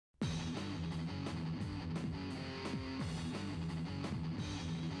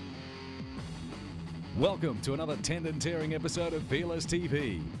Welcome to another tendon-tearing episode of Fearless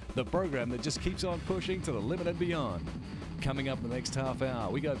TV, the program that just keeps on pushing to the limit and beyond. Coming up in the next half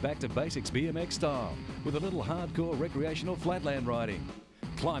hour, we go back to basics BMX style with a little hardcore recreational flatland riding.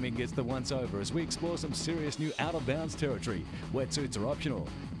 Climbing gets the once over as we explore some serious new out-of-bounds territory. Wetsuits are optional.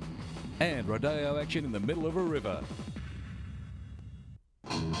 And rodeo action in the middle of a river.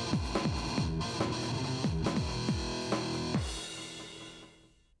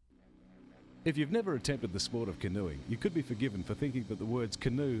 If you've never attempted the sport of canoeing, you could be forgiven for thinking that the words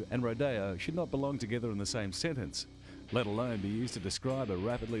canoe and rodeo should not belong together in the same sentence, let alone be used to describe a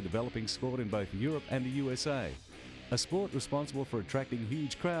rapidly developing sport in both Europe and the USA, a sport responsible for attracting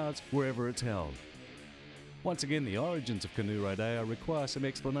huge crowds wherever it's held. Once again, the origins of canoe rodeo require some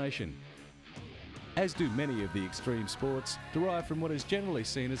explanation, as do many of the extreme sports derived from what is generally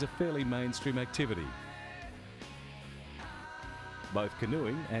seen as a fairly mainstream activity. Both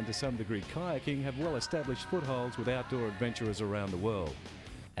canoeing and to some degree kayaking have well-established footholds with outdoor adventurers around the world.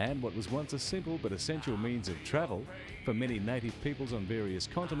 And what was once a simple but essential means of travel for many native peoples on various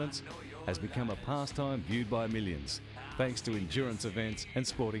continents has become a pastime viewed by millions, thanks to endurance events and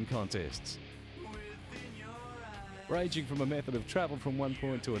sporting contests. Ranging from a method of travel from one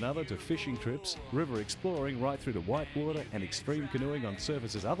point to another to fishing trips, river exploring, right through to whitewater and extreme canoeing on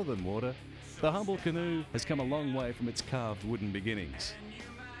surfaces other than water, the humble canoe has come a long way from its carved wooden beginnings.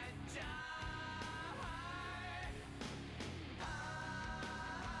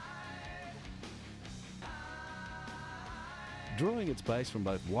 Drawing its base from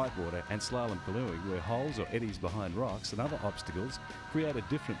both whitewater and slalom canoeing, where holes or eddies behind rocks and other obstacles create a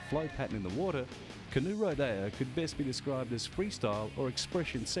different flow pattern in the water, canoe rodeo could best be described as freestyle or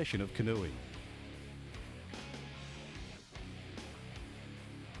expression session of canoeing.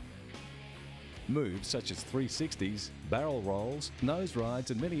 Moves such as 360s, barrel rolls, nose rides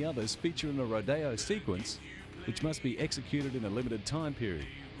and many others feature in a rodeo sequence which must be executed in a limited time period,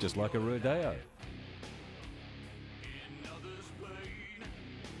 just like a rodeo.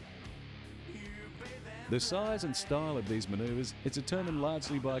 The size and style of these maneuvers is determined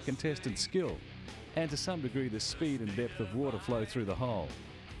largely by contestant skill and to some degree the speed and depth of water flow through the hole.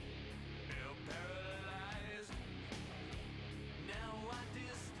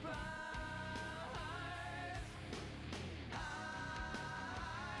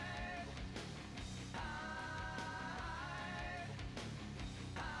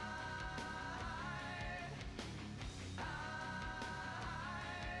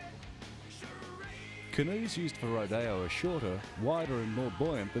 Canoes used for rodeo are shorter, wider and more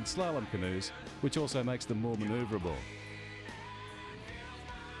buoyant than slalom canoes, which also makes them more manoeuvrable.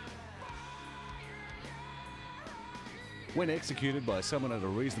 When executed by someone at a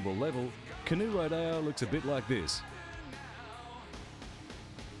reasonable level, canoe rodeo looks a bit like this.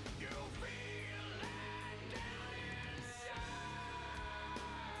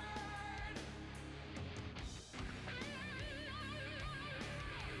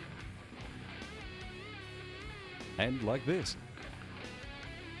 And like this.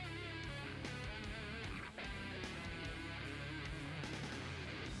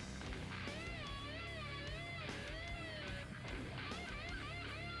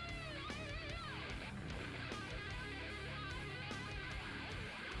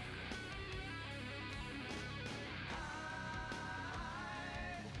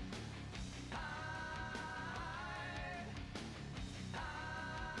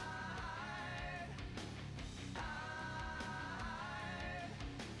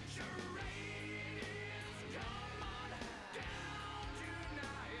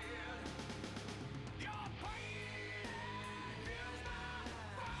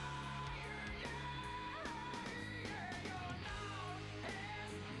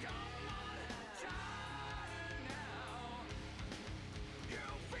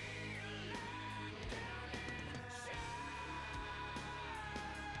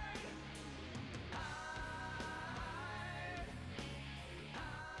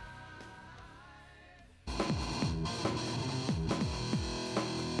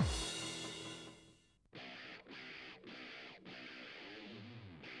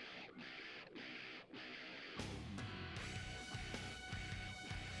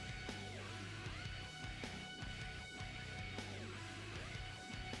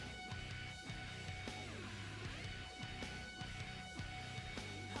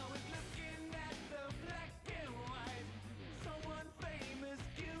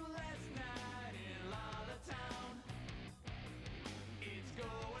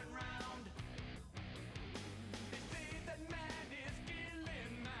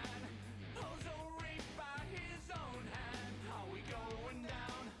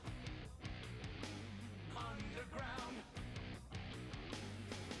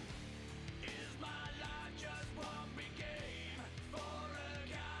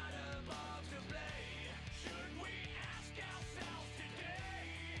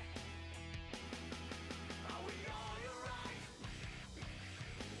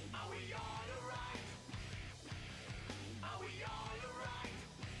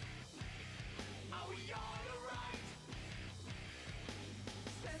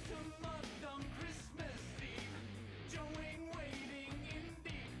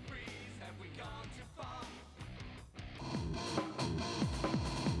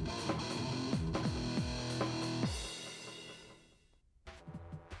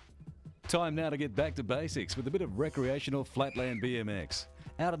 Time now to get back to basics with a bit of recreational flatland BMX.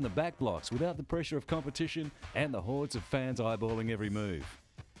 Out in the back blocks without the pressure of competition and the hordes of fans eyeballing every move.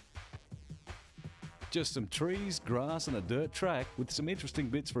 Just some trees, grass and a dirt track with some interesting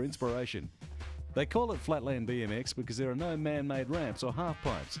bits for inspiration. They call it flatland BMX because there are no man-made ramps or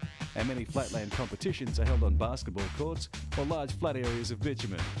half-pipes, and many flatland competitions are held on basketball courts or large flat areas of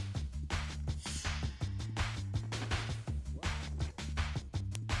bitumen.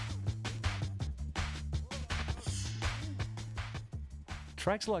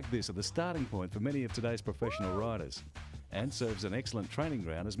 Tracks like this are the starting point for many of today's professional riders, and serves an excellent training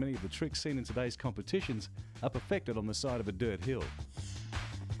ground as many of the tricks seen in today's competitions are perfected on the side of a dirt hill.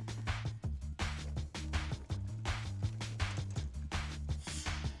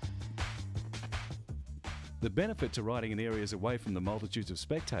 The benefit to riding in areas away from the multitudes of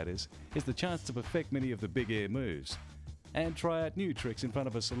spectators is the chance to perfect many of the big air moves and try out new tricks in front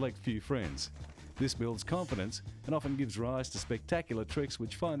of a select few friends. This builds confidence and often gives rise to spectacular tricks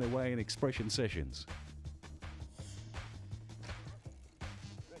which find their way in expression sessions.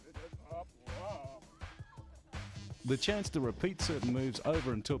 The chance to repeat certain moves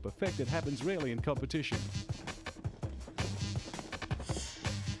over until perfected happens rarely in competition.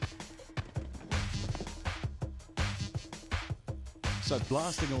 So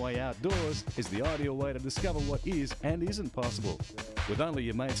blasting away outdoors is the ideal way to discover what is and isn't possible, with only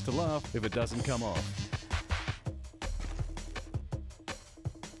your mates to laugh if it doesn't come off.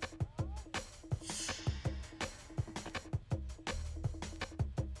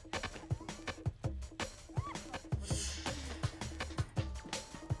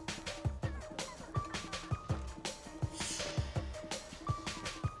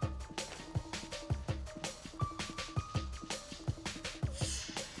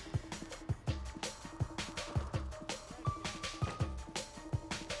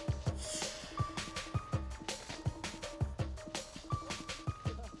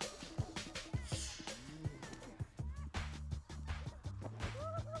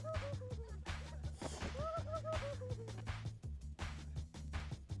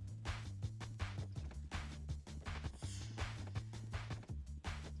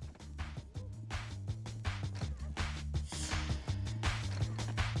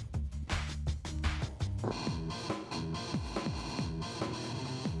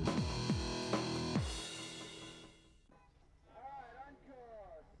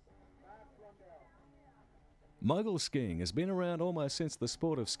 Mogul skiing has been around almost since the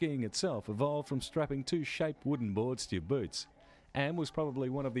sport of skiing itself evolved from strapping two shaped wooden boards to your boots, and was probably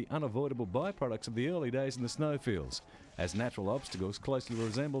one of the unavoidable byproducts of the early days in the snowfields, as natural obstacles closely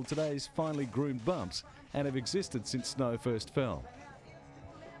resemble today's finely groomed bumps and have existed since snow first fell.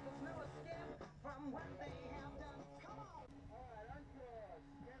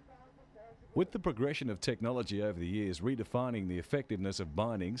 With the progression of technology over the years redefining the effectiveness of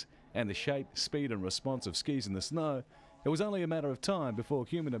bindings and the shape, speed and response of skis in the snow, it was only a matter of time before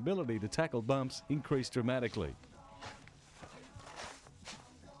human ability to tackle bumps increased dramatically.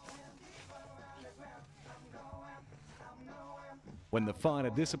 When the finer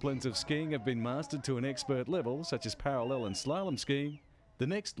disciplines of skiing have been mastered to an expert level, such as parallel and slalom skiing, the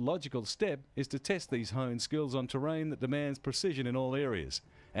next logical step is to test these honed skills on terrain that demands precision in all areas,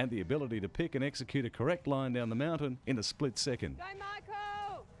 and the ability to pick and execute a correct line down the mountain in a split second. Go,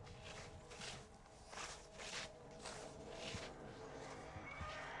 Michael!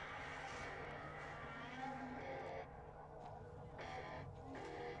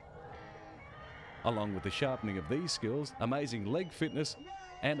 Along with the sharpening of these skills, amazing leg fitness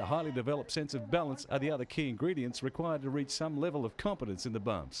and a highly developed sense of balance are the other key ingredients required to reach some level of competence in the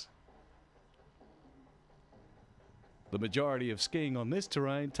bumps. The majority of skiing on this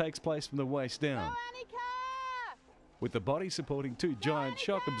terrain takes place from the waist down, with the body supporting two giant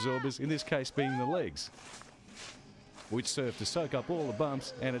shock absorbers, in this case being the legs, which serve to soak up all the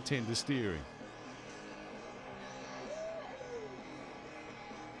bumps and attend to steering.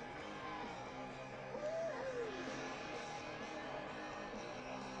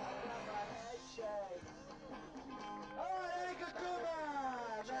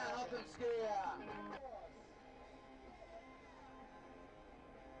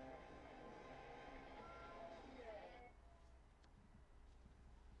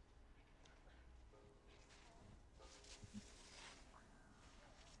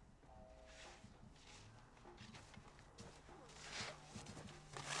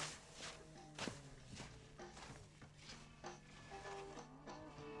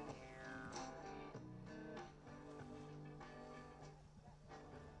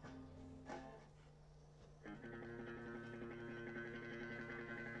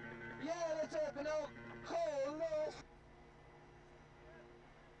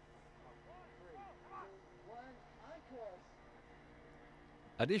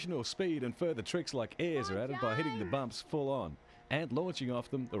 Additional speed and further tricks like airs are added by hitting the bumps full on, and launching off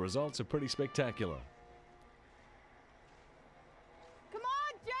them, the results are pretty spectacular. Come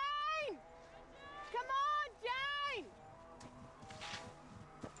on, Jane! Come on, Jane!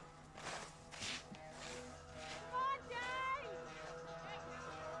 Come on, Jane!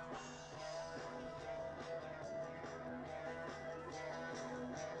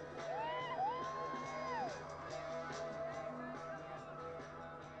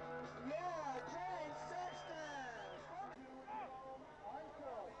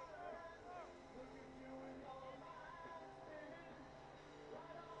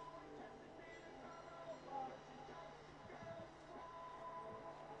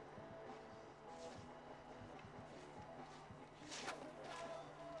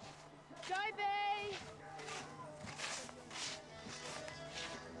 Go, B!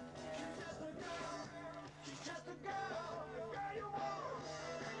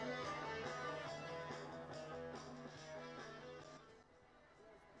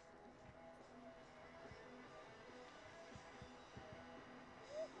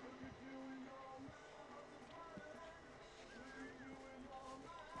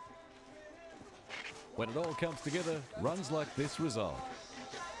 When it all comes together, runs like this result.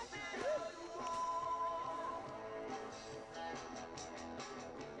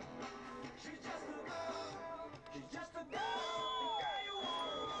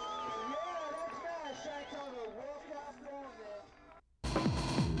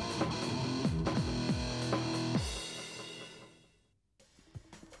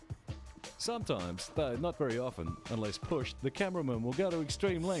 Sometimes, though not very often, unless pushed, the cameraman will go to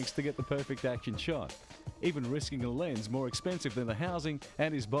extreme lengths to get the perfect action shot, even risking a lens more expensive than the housing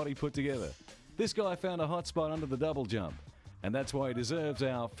and his body put together. This guy found a hot spot under the double jump, and that's why he deserves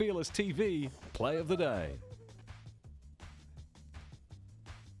our Fearless TV Play of the Day.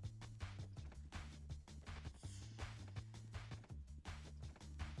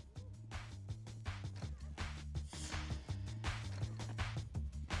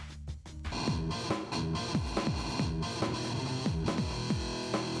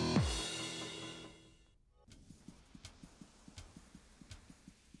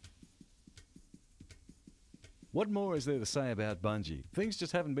 What more is there to say about bungee? Things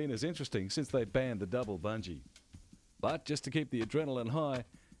just haven't been as interesting since they banned the double bungee. But just to keep the adrenaline high,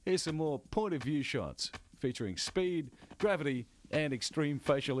 here's some more point of view shots featuring speed, gravity, and extreme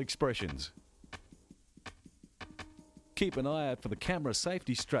facial expressions. Keep an eye out for the camera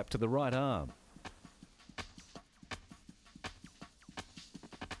safety strap to the right arm.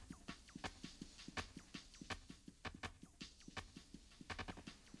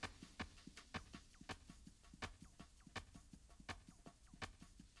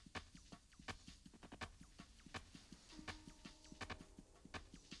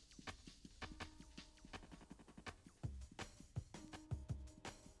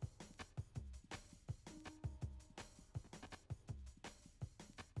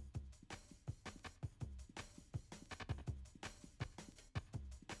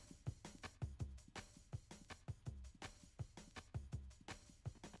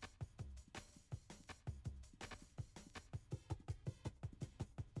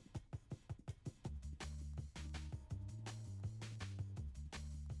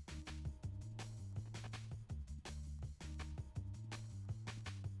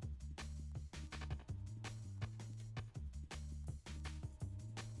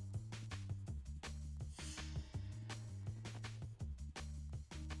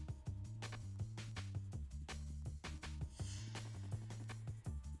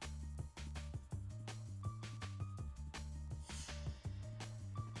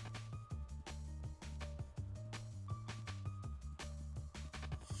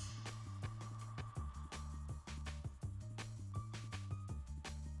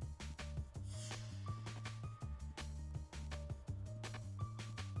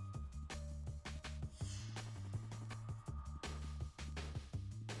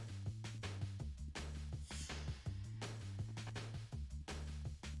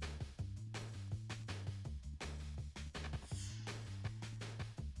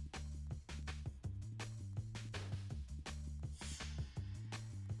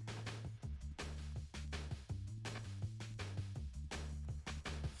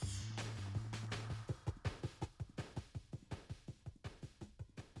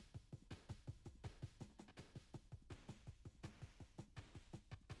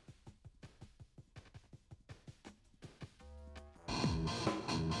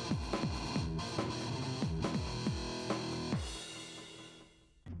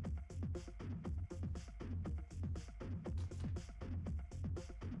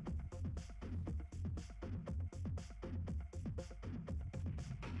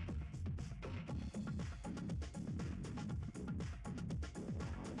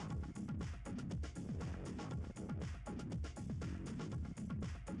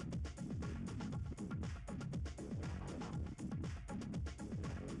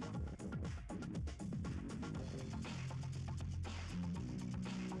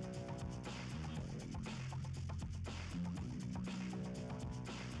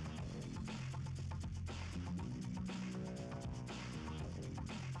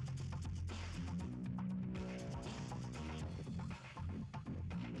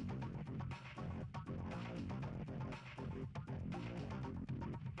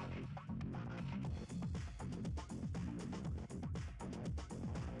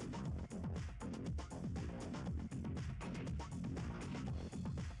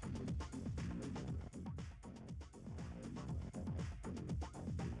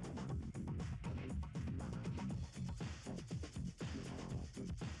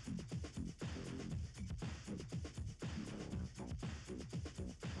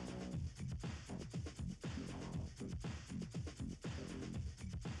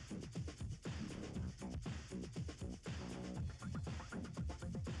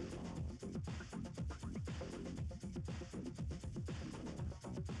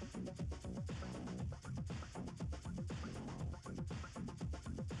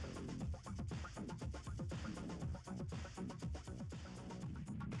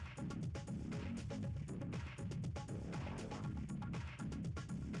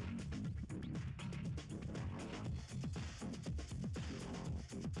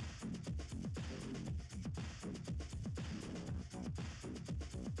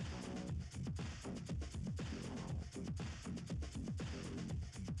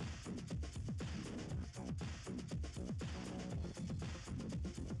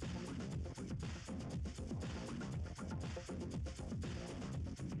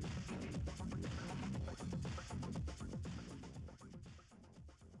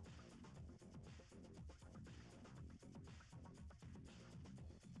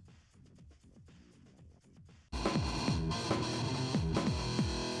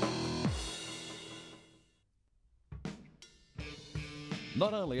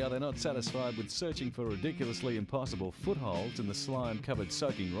 Not only are they not satisfied with searching for ridiculously impossible footholds in the slime-covered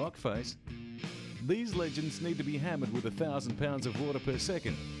soaking rock face, these legends need to be hammered with 1,000 pounds of water per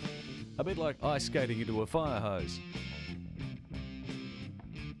second. A bit like ice skating into a fire hose.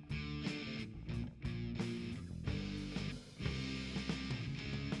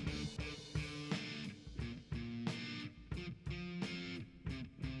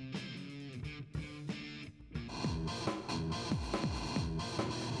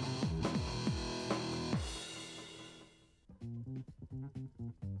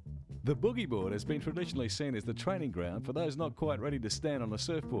 The boogie board has been traditionally seen as the training ground for those not quite ready to stand on a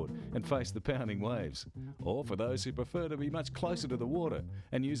surfboard and face the pounding waves, or for those who prefer to be much closer to the water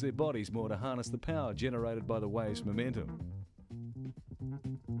and use their bodies more to harness the power generated by the wave's momentum.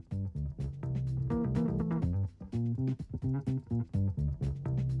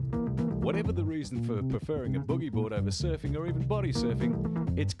 Whatever the reason for preferring a boogie board over surfing or even body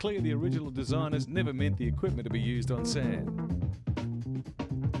surfing, it's clear the original designers never meant the equipment to be used on sand.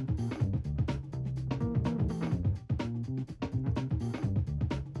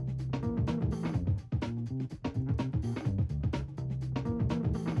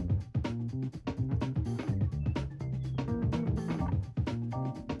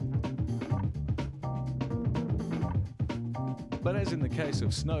 But as in the case of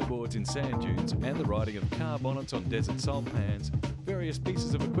snowboards in sand dunes and the riding of car bonnets on desert salt pans, various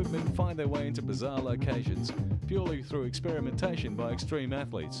pieces of equipment find their way into bizarre locations purely through experimentation by extreme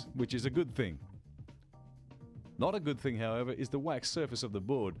athletes, which is a good thing. Not a good thing, however, is the waxed surface of the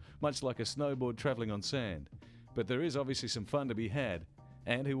board, much like a snowboard travelling on sand. But there is obviously some fun to be had,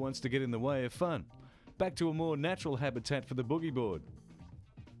 and who wants to get in the way of fun? Back to a more natural habitat for the boogie board.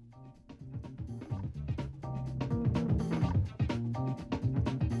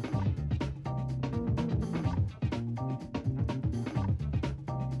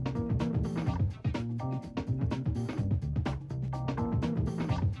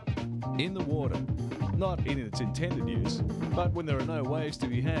 In the water, not in its intended use, but when there are no waves to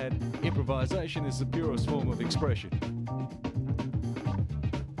be had, improvisation is the purest form of expression.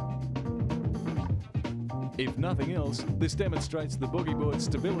 If nothing else, this demonstrates the boogie board's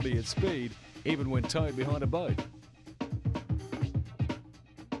stability at speed, even when towed behind a boat.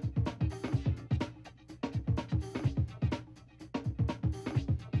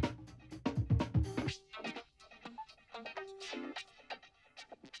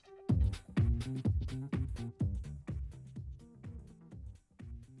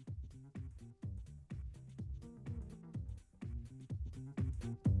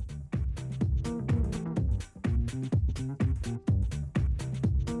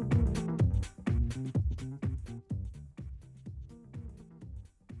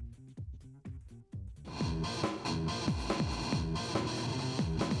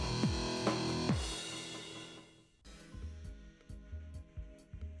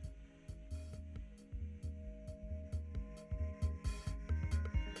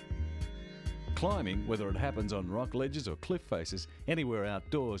 Climbing, whether it happens on rock ledges or cliff faces, anywhere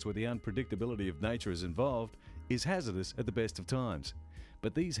outdoors where the unpredictability of nature is involved, is hazardous at the best of times.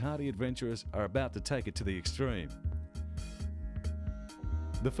 But these hardy adventurers are about to take it to the extreme.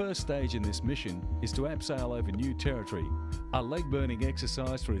 The first stage in this mission is to abseil over new territory, a leg-burning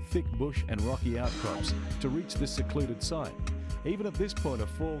exercise through thick bush and rocky outcrops to reach this secluded site. Even at this point, a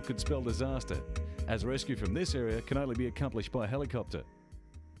fall could spell disaster, as rescue from this area can only be accomplished by helicopter.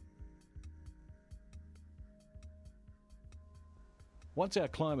 Once our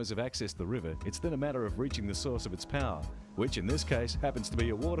climbers have accessed the river, it's then a matter of reaching the source of its power, which in this case happens to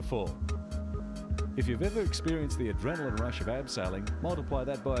be a waterfall. If you've ever experienced the adrenaline rush of abseiling, multiply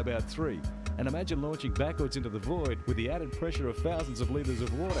that by about 3, and imagine launching backwards into the void with the added pressure of thousands of litres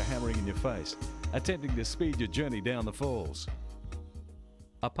of water hammering in your face, attempting to speed your journey down the falls.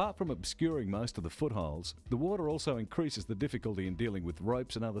 Apart from obscuring most of the footholds, the water also increases the difficulty in dealing with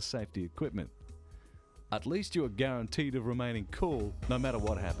ropes and other safety equipment. At least you are guaranteed of remaining cool no matter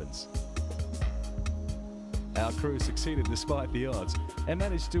what happens. Our crew succeeded despite the odds and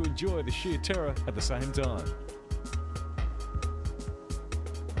managed to enjoy the sheer terror at the same time.